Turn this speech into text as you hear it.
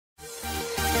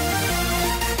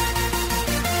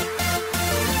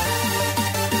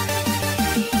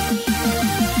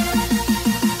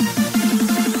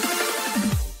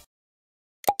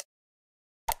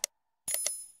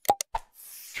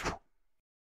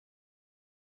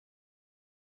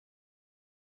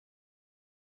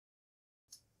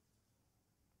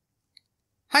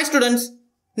Hi students,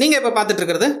 நீங்க இப்ப பார்த்துட்டு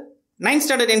இருக்கிறது 9th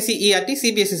standard NCERT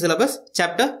CBSE syllabus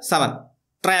chapter 7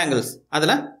 triangles.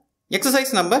 அதுல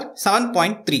exercise number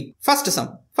 7.3 first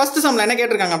sumல என்ன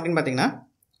கேட்டிருக்காங்க அப்படினு பாத்தீங்கன்னா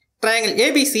triangle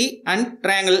ABC and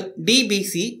triangle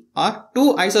DBC are two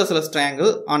isosceles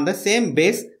triangle on the same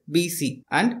base BC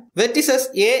and vertices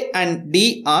A and D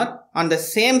are on the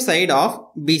same side of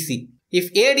BC. If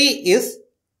AD is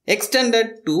extended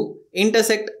to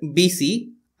intersect BC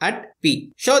at P,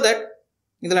 show that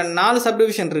இதுல 4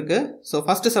 subdivision இருக்கு. So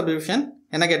first subdivision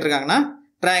என்ன கேட்டிருக்காங்கன்னா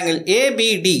triangle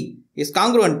ABD is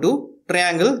congruent to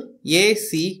triangle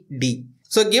ACD.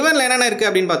 So givenல என்னென்ன இருக்கு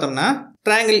அப்படின்னு பார்த்தோம்னா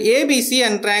triangle ABC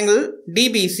and triangle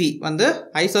DBC வந்து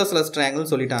isosceles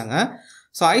triangle சொல்லிட்டாங்க.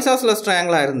 So isosceles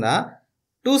triangle இருந்தா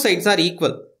two sides are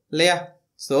equal இல்லையா?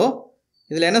 So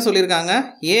இதுல என்ன சொல்லியிருக்காங்க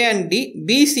A and D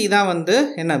BC தான் வந்து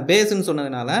என்ன பேஸ்ன்னு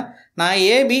சொன்னதுனால நான்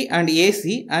AB and AC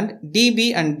and DB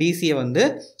and DC வந்து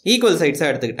ஈக்குவல் சைட்ஸா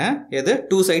எடுத்துக்கிட்டேன். எது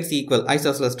டூ சைட்ஸ் ஈக்குவல்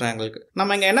ஐசோசெலஸ் ட்ரையாங்கிளுக்கு.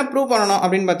 நம்ம இங்க என்ன ப்ரூவ் பண்ணணும்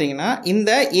அப்படின்னு பாத்தீங்கன்னா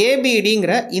இந்த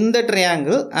ABDங்கிற இந்த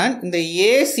ட்ரையாங்கிள் அண்ட் இந்த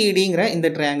ACDங்கிற இந்த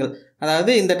ட்ரையாங்கிள்,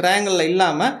 அதாவது இந்த ட்ரையாங்கிள்ல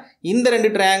இல்லாம இந்த ரெண்டு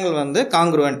ட்ரையாங்கிள் வந்து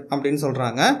காங்க்ருவன்ட் அப்படின்னு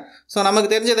சொல்றாங்க. ஸோ நமக்கு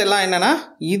தெரிஞ்சது எல்லாம் என்னன்னா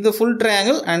இது ஃபுல்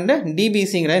ட்ரையாங்கிள் அண்ட்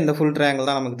டிபிசிங்கிற இந்த ஃபுல் ட்ரையாங்கிள்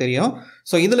தான் நமக்கு தெரியும்.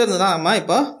 ஸோ இதுல இருந்து தான் நம்ம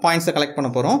இப்போ பாயிண்ட்ஸை கலெக்ட் பண்ண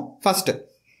போறோம்.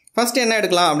 ஃபர்ஸ்ட் என்ன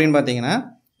எடுக்கலாம் அப்படின்னு பார்த்தீங்கன்னா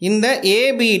இந்த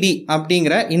ABD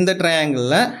அப்படிங்கிற இந்த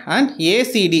ட்ரையாங்கிளில் அண்ட்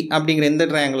ACD அப்படிங்கிற இந்த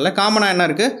ட்ரையாங்கிளில் காமனாக என்ன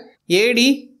இருக்கு AD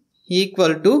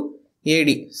equal to AD.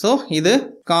 So இது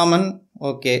காமன்.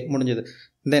 ஓகே, முடிஞ்சது.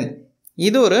 தென்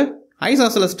இது ஒரு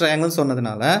ஐசோசெலஸ் ட்ரையாங்கிள்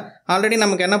சொன்னதுனால ஆல்ரெடி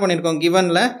நமக்கு என்ன பண்ணியிருக்கோம்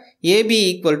கிவனில் AB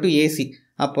ஈக்குவல் டு AC.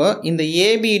 அப்போ இந்த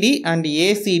ABD and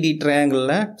ACD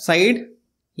ட்ரையாங்கிளில் side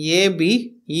AB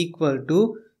equal to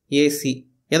AC.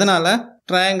 எதனால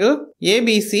ட்ரையாங்கிள்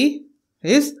ABC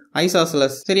இஸ்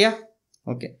ஐசோசெலஸ். சரியா?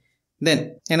 ஓகே. தென்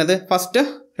என்னது ஃபர்ஸ்ட்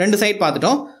ரெண்டு சைடு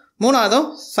பார்த்துட்டோம். மூணாவதும்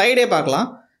சைடே பார்க்கலாம்.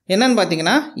 என்னன்னு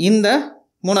பார்த்தீங்கன்னா இந்த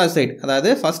மூணாவது சைடு, அதாவது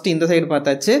ஃபர்ஸ்ட் இந்த சைடு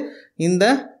பார்த்தாச்சு, இந்த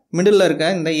மிடில்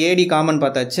இருக்க இந்த AD காமன்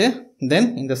பார்த்தாச்சு. தென்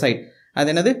இந்த சைடு அது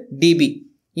என்னது DB.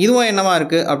 இதுவும் என்னவா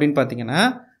இருக்கு அப்படின்னு பார்த்தீங்கன்னா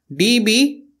DB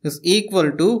is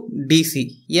equal to DC.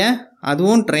 ஏன்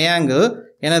அதுவும் ட்ரையாங்கிள்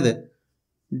என்னது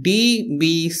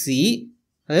DBC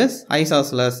இஸ்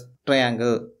ஐசோசெலஸ்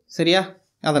ட்ரையாங்கிள். சரியா?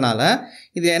 அதனால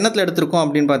இது என்னத்துல எடுத்திருக்கோம்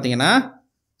அப்படின்னு பார்த்தீங்கன்னா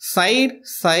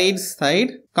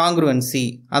சைடு காங்க்ருவன்சி.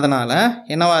 அதனால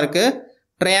என்னவா இருக்கு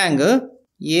triangle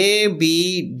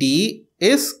ABD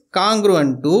is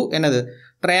congruent to என்னது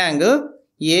triangle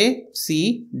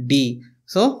ACD.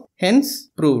 So hence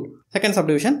proved. Second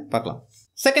subdivision பார்க்கலாம்.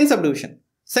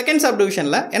 செகண்ட்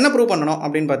சப்டிவிஷன்ல என்ன ப்ரூவ் பண்ணணும்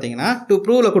அப்படின்னு பார்த்தீங்கன்னா டு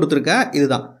ப்ரூவ்ல கொடுத்துருக்க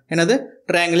இதுதான் என்னது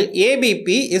triangle ABP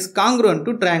is congruent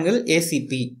to triangle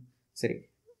ACP. சரி,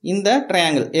 இந்த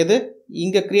ட்ரையாங்கிள் எது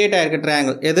இங்க கிரியேட் ஆயிருக்க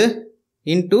ட்ரையாங்கிள் எது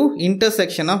இன்டூ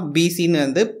இன்டர்செக்ஷன் ஆஃப் BCன்னு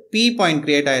வந்து P பாயிண்ட்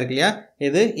கிரியேட் ஆயிருக்கு இல்லையா?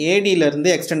 எது ADல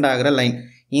இருந்து எக்ஸ்டெண்ட் ஆகிற லைன்.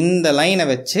 இந்த லைனை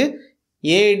வச்சு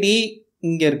AD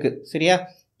இங்க இருக்கு. சரியா?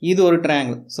 இது ஒரு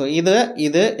ட்ரையாங்கிள். ஸோ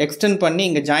இது எக்ஸ்டெண்ட் பண்ணி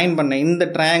இங்க ஜாயின் பண்ண இந்த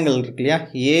ட்ரையாங்கிள் இருக்கு இல்லையா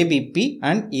ABP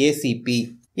அண்ட் ACP.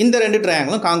 இந்த ரெண்டு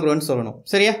ட்ரையாங்கிளும் காங்க்ருவன்ட் சொல்லணும்.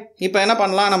 சரியா? இப்போ என்ன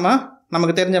பண்ணலாம்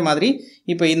நமக்கு தெரிஞ்ச மாதிரி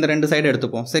இப்போ இந்த ரெண்டு சைடு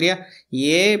எடுத்துப்போம். சரியா?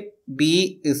 AB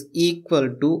is equal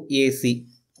to AC.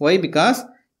 Why? Because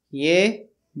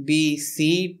ABC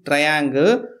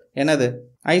triangle என்னது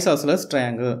isosceles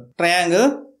triangle. Triangle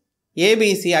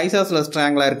ABC isosceles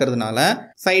triangle இருக்கிறதுனால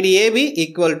side AB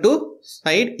equal to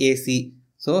side AC.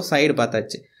 So side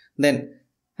பார்த்தாச்சு. Then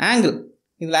angle.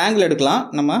 இதில் angle எடுக்கலாம்.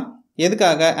 நம்ம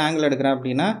எதுக்காக angle எடுக்கிறோம்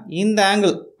அப்படின்னா இந்த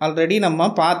angle ஆல்ரெடி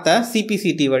நம்ம பார்த்த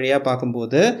CPCT வழியாக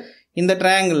பார்க்கும்போது இந்த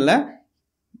ட்ரையாங்கிளில்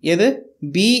எது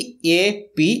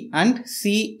BAP அண்ட்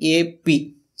CAP.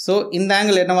 ஸோ இந்த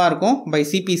ஆங்கிள் என்னவா இருக்கும் பை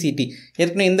CPCT.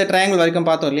 ஏற்கனவே இந்த ட்ரையாங்கிள் வரைக்கும்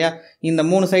பார்த்தோம் இல்லையா, இந்த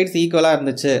மூணு சைட்ஸ் ஈக்குவலாக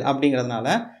இருந்துச்சு அப்படிங்கிறதுனால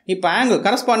இப்போ ஆங்கிள்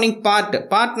கரஸ்பாண்டிங்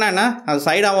பார்ட்னா என்ன அது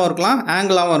சைடாகவும் இருக்கலாம்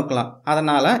ஆங்கிளாகவும் இருக்கலாம்.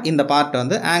 அதனால் இந்த பார்ட்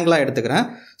வந்து ஆங்கிளாக எடுத்துக்கிறேன்.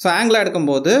 ஸோ ஆங்கிளாக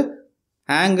எடுக்கும்போது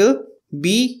angle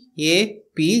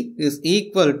BAP is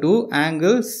equal to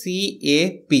angle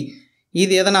CAP.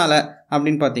 இது எதனால்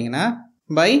அப்படின்னு பார்த்தீங்கன்னா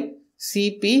பை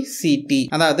CPCT,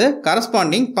 அதாவது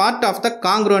corresponding part of the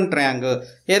congruent triangle.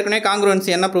 ஏற்கனவே congruency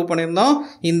என்ன ப்ரூவ் பண்ணியிருந்தோம்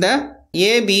இந்த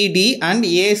ABD and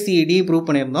ACD ப்ரூவ்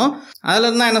பண்ணியிருந்தோம். அதில்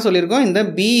இருந்தால் என்ன சொல்லியிருக்கோம் இந்த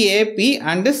BAP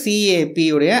and CAP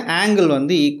உடைய ஆங்கிள்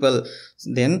வந்து ஈக்குவல்.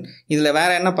 தென் இதில் வேற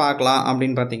என்ன பார்க்கலாம்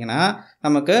அப்படின்னு பார்த்தீங்கன்னா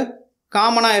நமக்கு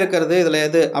காமனாக இருக்கிறது இதில்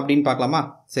எது அப்படின்னு பார்க்கலாமா?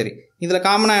 சரி, இதில்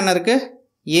காமனாக என்ன இருக்கு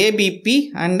ABP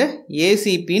அண்ட்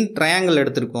ACPன்னு ட்ரையாங்கிள்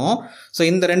எடுத்திருக்கோம். ஸோ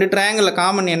இந்த ரெண்டு ட்ரையாங்கிளில்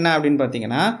காமன் என்ன அப்படின்னு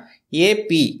பார்த்தீங்கன்னா AP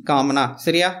காமனா.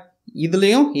 சரியா?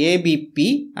 இதுலேயும் ABP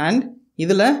அண்ட்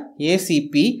இதில்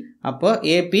ACP. அப்போ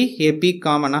AP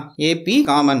காமனா? AP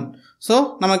common. ஸோ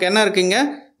நமக்கு என்ன இருக்குங்க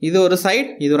இது ஒரு சைடு,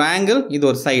 இது ஒரு ஆங்கிள், இது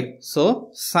ஒரு side. So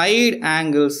side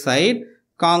angle side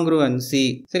காங்க்ருவன்சி.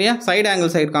 சரியா? Side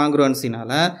angle side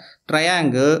காங்க்ருவன்சினால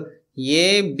triangle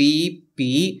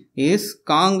ABP is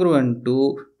congruent to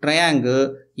triangle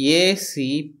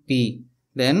ACP.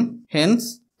 Then hence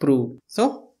proved. So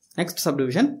next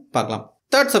subdivision பார்க்கலாம்.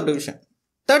 தேர்ட்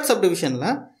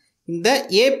சப்டிவிஷனில் இந்த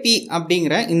ஏபி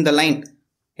அப்படிங்கிற இந்த லைன்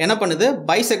என்ன பண்ணுது?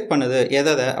 பைசெக்ட் பண்ணுது.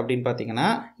 எதை அப்படின்னு பார்த்தீங்கன்னா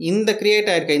இந்த கிரியேட்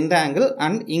ஆகிருக்க இந்த ஆங்கிள்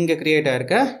அண்ட் இங்கே கிரியேட்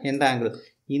ஆகிருக்க எந்த ஆங்கிள்,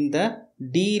 இந்த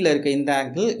டியில் இருக்க இந்த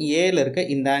ஆங்கிள் ஏல இருக்க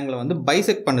இந்த ஆங்கிளை வந்து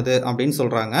பைசெக்ட் பண்ணுது அப்படின்னு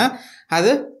சொல்கிறாங்க.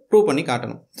 அது ப்ரூவ் பண்ணி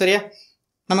காட்டணும். சரியா?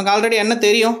 நமக்கு ஆல்ரெடி என்ன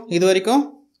தெரியும் இது வரைக்கும்?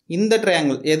 இந்த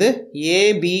ட்ரையாங்கிள் எது?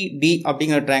 ஏபிடி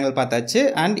அப்படிங்கிற ட்ரையாங்கிள் பார்த்தாச்சு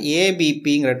அண்ட்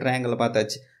ஏபிபிங்கிற ட்ரையாங்கிள்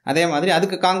பார்த்தாச்சு. அதே மாதிரி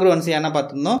அதுக்கு காங்க்ருவன்சி என்ன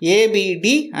பார்த்துருந்தோம்?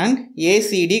 ஏபிடி அண்ட்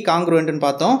ஏசிடி காங்க்ருவன்ட்னு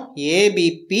பார்த்தோம்.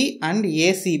 ஏபிபி அண்ட்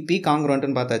ஏசிபி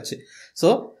காங்க்ருவன்ட்னு பார்த்தாச்சு. ஸோ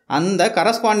அந்த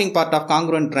corresponding part of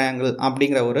congruent triangle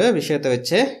அப்படிங்கிற ஒரு விஷயத்தை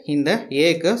வச்சு இந்த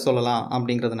ஏக்கு சொல்லலாம்.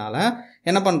 அப்படிங்கிறதுனால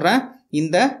என்ன பண்ணுறேன்?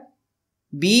 இந்த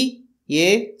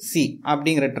பிஏசி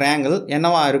அப்படிங்கிற ட்ரையாங்கிள்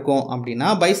என்னவா இருக்கும் அப்படின்னா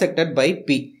பைசெக்டட் பை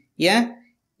பி. ஏன்?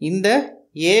 இந்த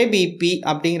ஏபிபி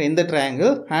அப்படிங்கிற இந்த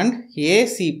ட்ரையாங்கிள் அண்ட்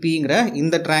ஏசிபிங்கிற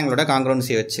இந்த ட்ரையாங்கிளோட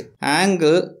காங்க்ருவன்சி வச்சு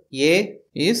angle A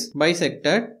is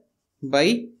பைசெக்டட் by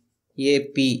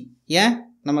AB. ஏன்?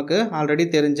 நமக்கு ஆல்ரெடி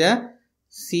தெரிஞ்ச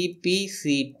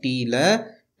சிபிசிடியில்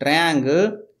triangle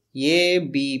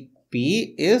ABP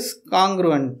is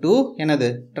congruent to என்னது?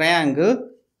 ட்ரையாங்கிள்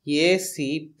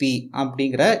ஏசிபி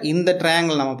அப்படிங்கிற இந்த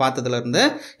ட்ரையாங்கிள் நம்ம பார்த்ததுலேருந்து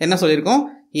என்ன சொல்லியிருக்கோம்?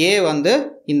 ஏ வந்து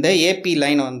இந்த ஏபி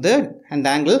லைனை வந்து அந்த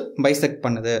ஆங்கிள் பைசெக்ட்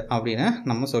பண்ணுது அப்படின்னு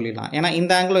நம்ம சொல்லிடலாம். ஏன்னா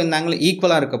இந்த ஆங்கிளும் இந்த ஆங்கிள்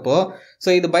ஈக்குவலாக இருக்கப்போ ஸோ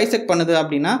இது பைசெக்ட் பண்ணுது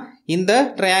அப்படின்னா இந்த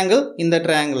ட்ரையாங்கிள் இந்த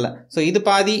ட்ரையாங்கிளில் ஸோ இது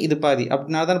பாதி இது பாதி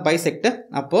அப்படின்னா தான் பைசெக்ட்.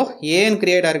 அப்போது ஏன்னு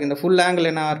கிரியேட் ஆகிருக்கு இந்த ஃபுல் ஆங்கிள்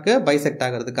என்ன இருக்குது? பைசெக்ட்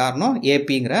ஆகிறது காரணம்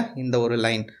ஏபிங்கிற இந்த ஒரு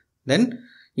லைன். தென்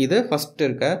இது ஃபஸ்ட்டு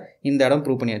இருக்க இந்த இடம்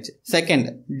ப்ரூவ் பண்ணியாச்சு. Second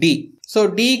D. ஸோ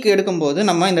டிக்கு எடுக்கும்போது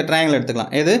நம்ம இந்த ட்ரையாங்கிள்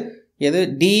எடுத்துக்கலாம். எது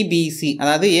டிபிசி,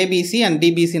 அதாவது ஏபிசி அண்ட்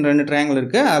டிபிசின்னு ரெண்டு ட்ரையாங்கிள்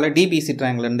இருக்குது. அதில் டிபிசி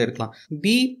ட்ரையாங்கிள் இருந்து எடுக்கலாம்.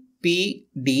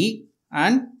 PPT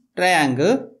and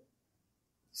triangle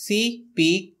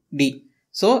CBT.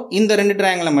 So இந்த ரெண்டு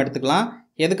ட்ரையாங்கிள் நம்ம எடுத்துக்கலாம்.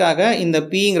 எதுக்காக? இந்த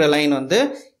பிங்கிற லைன் வந்து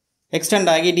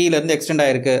எக்ஸ்டெண்ட் ஆகி டியிலேருந்து எக்ஸ்டெண்ட்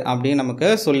ஆகிருக்கு அப்படின்னு நமக்கு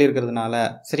சொல்லியிருக்கிறதுனால.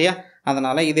 சரியா?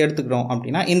 அதனால் இது எடுத்துக்கிறோம்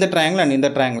அப்படின்னா இந்த ட்ரையாங்கிள் அண்ட் இந்த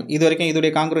ட்ரையாங்கிள் இது வரைக்கும்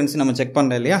இதோடைய காங்க்ருவன்சி நம்ம செக்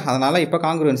பண்ணல இல்லையா? அதனால் இப்போ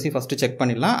காங்க்ருவன்சி ஃபஸ்ட்டு செக்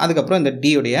பண்ணிடலாம். அதுக்கப்புறம் இந்த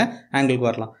டியுடைய ஆங்கிளுக்கு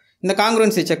வரலாம். இந்த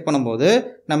காங்க்ருவன்சி செக் பண்ணும்போது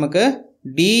நமக்கு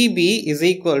DP is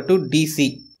equal to DC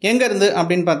எங்கேருந்து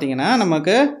அப்படின்னு பார்த்தீங்கன்னா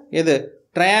நமக்கு எது?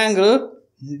 ட்ரையாங்கிள்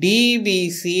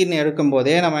டிபிசின்னு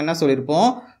எடுக்கும்போதே நம்ம என்ன சொல்லியிருப்போம்?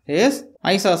 இஸ்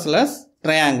ஐசாஸ்லஸ்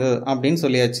ட்ரையாங்கிள் அப்படின்னு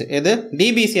சொல்லியாச்சு. எது?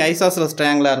 டிபிசி ஐசாஸ்லஸ்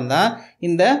ட்ரையாங்கிளாக இருந்தால்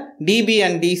இந்த டிபி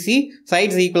அண்ட் டிசி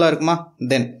சைட்ஸ் ஈக்குவலாக இருக்குமா?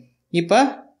 தென் இப்போ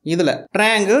இதில்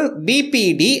ட்ரையாங்கிள்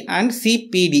பிபிடி அண்ட்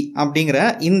சிபிடி அப்படிங்கிற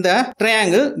இந்த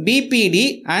ட்ரையாங்கிள் பிபிடி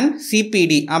அண்ட்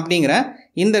சிபிடி அப்படிங்கிற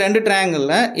இந்த ரெண்டு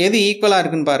ட்ரையாங்கிளில் எது ஈக்குவலாக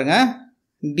இருக்குன்னு பாருங்கள்.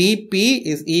 DP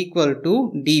is equal to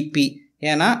DP.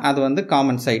 ஏன்னா அது வந்து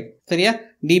காமன் சைடு. சரியா?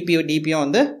 டிபியும்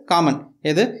வந்து காமன்.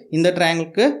 எது? இந்த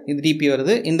ட்ரையாங்கிளுக்கு இது டிபி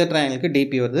வருது, இந்த ட்ரையாங்கிளுக்கு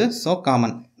டிபி வருது. So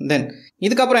common. தென்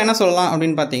இதுக்கப்புறம் என்ன சொல்லலாம்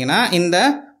அப்படின்னு பார்த்தீங்கன்னா இந்த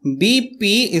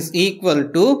BP is equal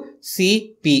to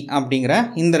CP அப்படிங்கிற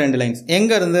இந்த ரெண்டு லைன்ஸ்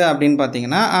எங்கே இருந்து அப்படின்னு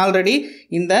பார்த்தீங்கன்னா ஆல்ரெடி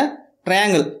இந்த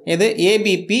ட்ரையாங்கிள் எது?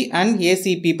 ஏபிபி அண்ட்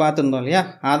ஏசிபி பார்த்துருந்தோம் இல்லையா?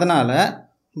 அதனால்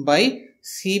by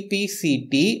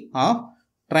CPCT of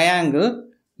triangle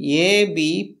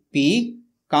ABP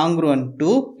congruent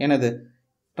to என்னது?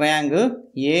 ட்ரையாங்கிள்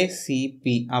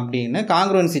ஏசிபி அப்படின்னு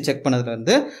காங்க்ருவன்சி செக்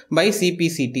பண்ணதுலேருந்து பை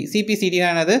சிபிசிடி. சிபிசிடினா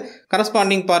என்னது?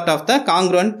 Corresponding part of the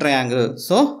congruent triangle.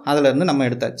 So அதிலேருந்து நம்ம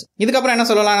எடுத்தாச்சு. இதுக்கப்புறம் என்ன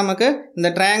சொல்லலாம்? நமக்கு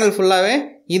இந்த ட்ரையாங்கிள் ஃபுல்லாகவே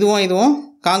இதுவும்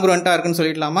காங்க்ருவன்ட்டாக இருக்குன்னு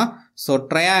சொல்லிடலாமா? So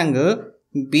triangle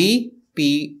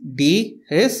PPT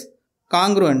is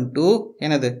congruent to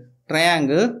என்னது?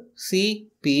 Triangle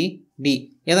CBT.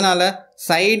 எதனால்?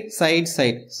 சைடு.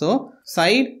 So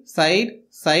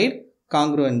side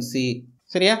காங்க்ருவன்சி.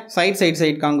 சரியா?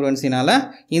 சைடு காங்க்ருவன்சினால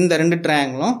இந்த ரெண்டு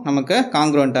ட்ரையாங்கிளும் நமக்கு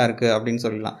காங்க்ருவன்ட்டாக இருக்குது அப்படின்னு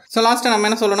சொல்லலாம். ஸோ லாஸ்ட்டாக நம்ம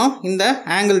என்ன சொல்லணும்? இந்த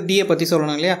ஆங்கிள் டியை பற்றி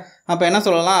சொல்லணும் இல்லையா? அப்போ என்ன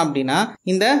சொல்லலாம் அப்படின்னா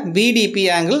இந்த PDB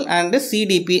angle and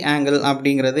CDP angle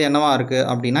அப்படிங்கிறது என்னவா இருக்குது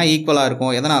அப்படின்னா ஈக்குவலாக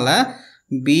இருக்கும். எதனால்?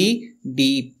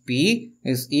 PDB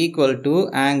is equal to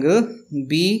angle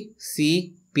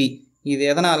PCB. இது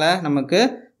எதனால்? நமக்கு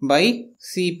பை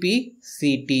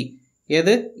சிபிசிடி.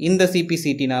 எது? இந்த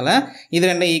சிபிசிடினால இது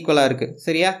ரெண்டும் ஈக்குவலாக இருக்குது.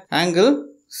 சரியா? ஆங்கிள்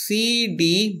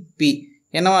சிடிபி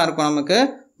என்னவா இருக்கும்? நமக்கு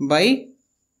பை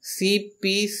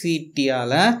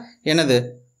சிபிசிடியால் என்னது?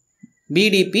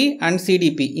 பிடிபி அண்ட்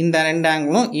சிடிபி இந்த ரெண்டு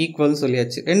ஆங்கிளும் ஈக்குவல்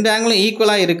சொல்லியாச்சு. ரெண்டு ஆங்கிளும்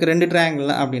ஈக்குவலாக இருக்குது ரெண்டு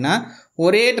ட்ரையாங்கிள் அப்படின்னா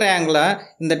ஒரே ட்ரையாங்கிளை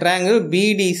இந்த ட்ரையாங்கிள்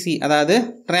பிடிசி, அதாவது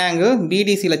ட்ரையாங்கிள்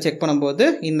பிடிசியில் செக் பண்ணும்போது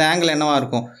இந்த ஆங்கிள் என்னவா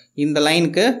இருக்கும், இந்த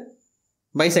லைனுக்கு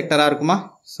பைசெக்டராக இருக்குமா?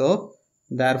 ஸோ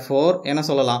தேர்ஃபோர் என்ன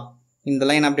சொல்லலாம், இந்த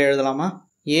லைன் அப்படியே எழுதலாமா?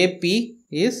 AB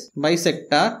is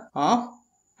bisector of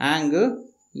angle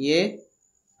A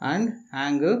and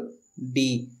angle D,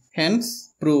 hence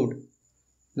proved.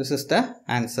 This is the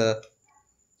answer.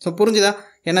 So புரிஞ்சுதா?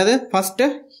 என்னது, ஃபஸ்ட்டு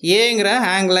ஏங்கிற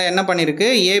ஆங்கிளை என்ன பண்ணியிருக்கு,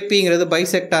 ஏபிங்கிறது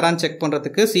பைசெக்டாரான்னு செக்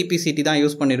பண்ணுறதுக்கு சிபிசிடி தான்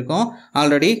யூஸ் பண்ணியிருக்கோம்.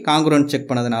 ஆல்ரெடி காங்க்ருவன்ட் செக்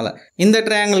பண்ணதுனால. இந்த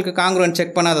ட்ரையாங்கிளுக்கு காங்க்ருவன்ட்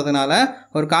செக் பண்ணாததுனால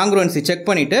ஒரு காங்க்ருவன்சி செக்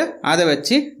பண்ணிவிட்டு அதை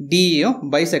வச்சு டியும்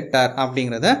பைசெக்டார்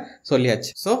அப்படிங்கிறத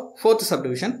சொல்லியாச்சு. ஸோ ஃபோர்த்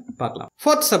சப்டிவிஷன் பார்க்கலாம்.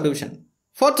 ஃபோர்த்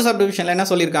சப்டிவிஷனில் என்ன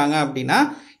சொல்லியிருக்காங்க அப்படின்னா,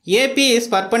 AB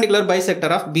is perpendicular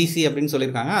bisector of PC அப்படின்னு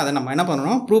சொல்லியிருக்காங்க. அதை நம்ம என்ன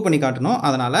பண்ணணும், ப்ரூவ் பண்ணி காட்டணும்.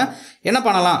 அதனால் என்ன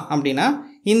பண்ணலாம் அப்படின்னா,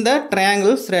 இந்த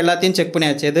ட்ரையாங்கிள்ஸ் எல்லாத்தையும் செக்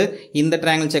பண்ணியாச்சு. எது, இந்த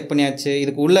ட்ரையாங்கிள் செக் பண்ணியாச்சு,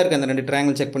 இதுக்கு உள்ளே இருக்க அந்த 2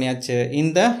 ட்ரையாங்கிள் செக் பண்ணியாச்சு,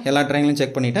 இந்த எல்லா ட்ரையாங்கிளும்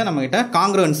செக் பண்ணிவிட்டு நம்மகிட்ட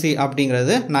காங்க்ருவன்சி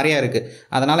அப்படிங்கிறது நிறையா இருக்குது.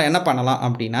 அதனால் என்ன பண்ணலாம்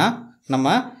அப்படின்னா,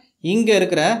 நம்ம இங்கே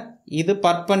இருக்கிற இது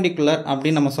பர்பண்டிகுலர்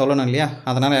அப்படின்னு நம்ம சொல்லணும் இல்லையா?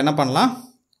 அதனால் என்ன பண்ணலாம்,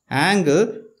 angle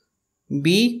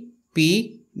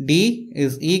PPT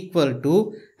is equal to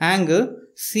angle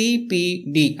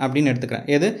CBT அப்படின்னு எடுத்துக்கிறேன்.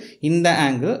 எது, இந்த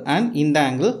ஆங்கிள் அண்ட் இந்த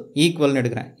ஆங்கிள் ஈக்குவல்னு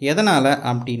எடுக்கிறேன். எதனால்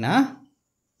அப்படின்னா,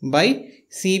 by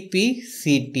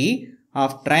CPCT of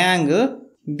triangle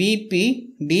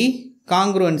BPD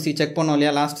congruency check பண்ணோம்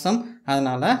இல்லையா லாஸ்ட் சம்,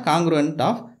 அதனால் congruent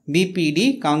of BPD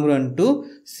congruent to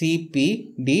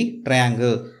CPD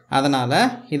triangle. அதனால்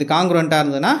இது congruentஆக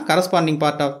இருந்ததுன்னா corresponding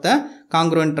part of the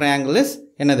congruent triangle is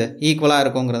என்னது, ஈக்குவலாக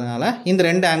இருக்குங்கிறதுனால இந்த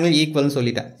 2 ஆங்கிள் ஈக்குவல்னு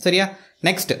சொல்லிட்டேன். சரியா?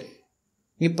 நெக்ஸ்ட்,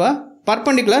 இப்போ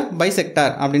பர்பண்டிகுலர்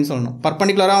பைசெக்டார் அப்படின்னு சொல்லணும்.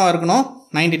 பர்பண்டிகுலராகவும் இருக்கணும்,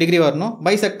 90 டிகிரி வரணும்.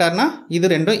 பைசெக்டார்னா இது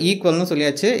ரெண்டும் ஈக்குவல்னு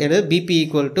சொல்லியாச்சு. எது, பிபி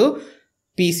ஈக்குவல் டு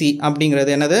பிசி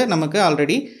அப்படிங்கிறது என்னது, நமக்கு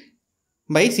ஆல்ரெடி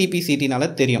பை சிபிசிடினால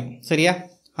தெரியும். சரியா?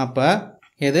 அப்போ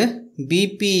எது,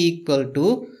 பிபி ஈக்குவல் டு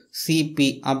சிபி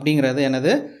அப்படிங்கிறது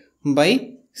என்னது, பை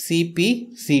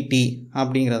சிபிசிடி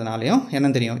அப்படிங்கிறதுனாலையும்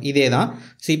என்ன தெரியும், இதே தான்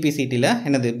சிபிசிடியில்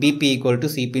என்னது, பிபி ஈக்குவல் டு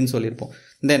சிபின்னு சொல்லியிருப்போம்.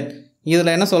 தென்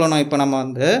இதில் என்ன சொல்லணும், இப்போ நம்ம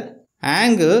வந்து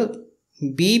angle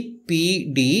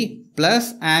PPT plus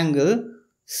angle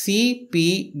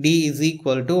CBT is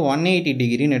equal to 180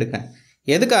 டிகிரின்னு எடுக்கிறேன்.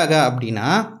 எதுக்காக அப்படின்னா,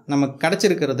 நமக்கு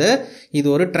கிடச்சிருக்கிறது இது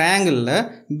ஒரு ட்ரையாங்கிளில்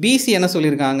பிசி என்ன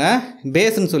சொல்லியிருக்காங்க,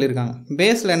 பேஸ்ன்னு சொல்லியிருக்காங்க.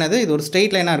 பேஸில் என்னது, இது ஒரு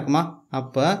ஸ்ட்ரெயிட் லைனாக இருக்குமா?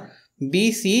 அப்போ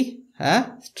பிசி அ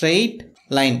ஸ்ட்ரெயிட்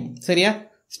லைன். சரியா?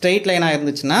 ஸ்ட்ரெயிட் லைனாக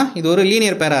இருந்துச்சுன்னா இது ஒரு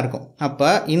லீனியர் பேராக இருக்கும். அப்போ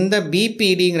இந்த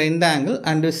பிபிடிங்கிற இந்த ஆங்கிள்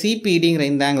அண்டு சிபிடிங்கிற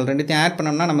இந்த ஆங்கிள் ரெண்டுத்தையும் ஆட்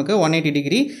பண்ணோம்னா நமக்கு 180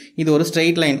 டிகிரி, இது ஒரு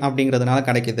ஸ்ட்ரெயிட் லைன் அப்படிங்கிறதுனால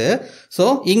கிடைக்குது. ஸோ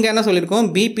இங்கே என்ன சொல்லியிருக்கோம்,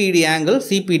 பிபிடி ஆங்கிள்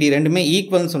சிபிடி ரெண்டுமே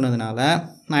ஈக்குவல்னு சொன்னதுனால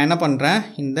நான் என்ன பண்ணுறேன்,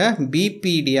 இந்த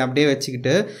பிபிடி அப்படியே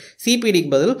வச்சுக்கிட்டு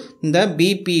சிபிடிக்கு பதில் இந்த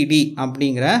பிபிடி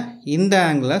அப்படிங்கிற இந்த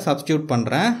ஆங்கிளை சப்ஸ்டியூட்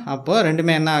பண்ணுறேன். அப்போ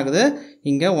ரெண்டுமே என்ன ஆகுது,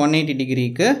 இங்கே 180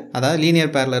 டிகிரிக்கு, அதாவது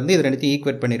லீனியர் பேர்லேருந்து இது ரெண்டுத்தையும்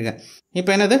ஈக்குவேட் பண்ணியிருக்கேன்.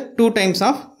 இப்போ என்னது, 2 டைம்ஸ்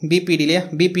ஆஃப் பிபிடி இல்லையா?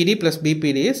 PPT plus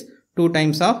PPT is 2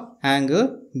 times of angle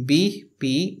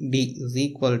PPT is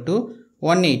equal to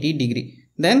 180 degree.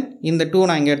 தென் இந்த 2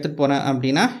 நான் இங்கே எடுத்துகிட்டு போகிறேன்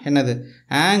அப்படின்னா என்னது,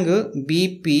 angle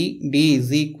PPT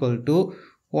is equal to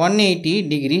 180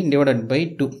 degree divided by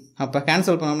 2. அப்போ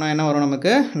கேன்சல் பண்ணோம்னா என்ன வரும்,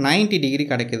 நமக்கு 90 டிகிரி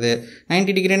கிடைக்குது.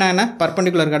 90 டிகிரினா என்ன,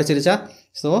 perpendicular கிடச்சிருச்சா?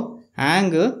 So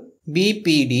angle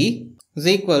PPT is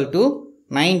equal to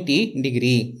 90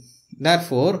 degree.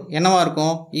 Therefore என்னவா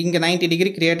இருக்கும், இங்கே 90 டிகிரி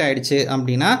கிரியேட் ஆகிடுச்சு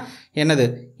அப்படின்னா என்னது,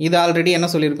 இது ஆல்ரெடி என்ன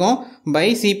சொல்லியிருக்கோம், பை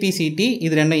சிபிசிடி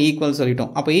இது ரெண்டும் ஈக்குவல்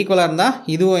சொல்லிட்டோம். அப்போ ஈக்குவலாக இருந்தால்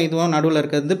இதுவும் நடுவில்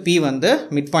இருக்கிறது பி வந்து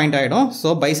மிட் பாயிண்ட் ஆகிடும்.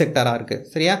 ஸோ பைசெக்டாராக இருக்குது.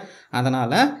 சரியா?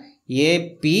 அதனால்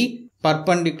AB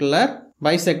perpendicular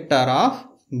bisector of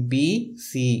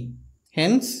PC,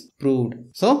 hence proved.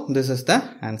 So this is the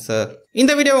answer.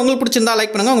 இந்த வீடியோ உங்களுக்கு பிடிச்சிருந்தா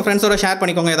லைக் பண்ணுங்க, உங்க ஃப்ரெண்ட்ஸோட ஷேர்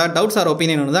பண்ணிக்கோங்க. ஏதாவது டவுட்ஸ் ஆர்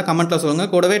ஒப்பீனியன் இருந்தால் கமெண்ட்ல சொல்லுங்க.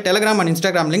 கூடவே டெலிகிராம் அண்ட்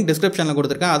இன்ஸ்டாகிராம் லிங்க் டிஸ்கிரிப்ஷனில்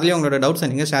கொடுத்துருக்கேன். அதுலேயும் உங்களோட டவுட்ஸை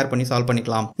நீங்கள் ஷேர் பண்ணி சால்வ்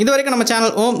பண்ணிக்கலாம். இது வரைக்கும் நம்ம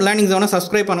சேனல் ஓம் லேர்னிங் ஜோனை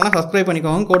சப்ஸ்கிரைப் பண்ணலாம், சப்ஸ்கிரைப்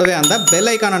பண்ணிக்கோங்க. கூடவே அந்த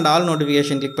bell icon and all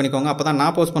notification click பண்ணிக்கோங்க. அப்போ தான்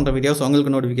நான் போஸ்ட் பண்ணுற வீடியோஸ்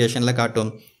உங்களுக்கு நோட்டிஃபிகேஷனில்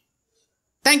காட்டும்.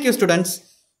 Thank you students.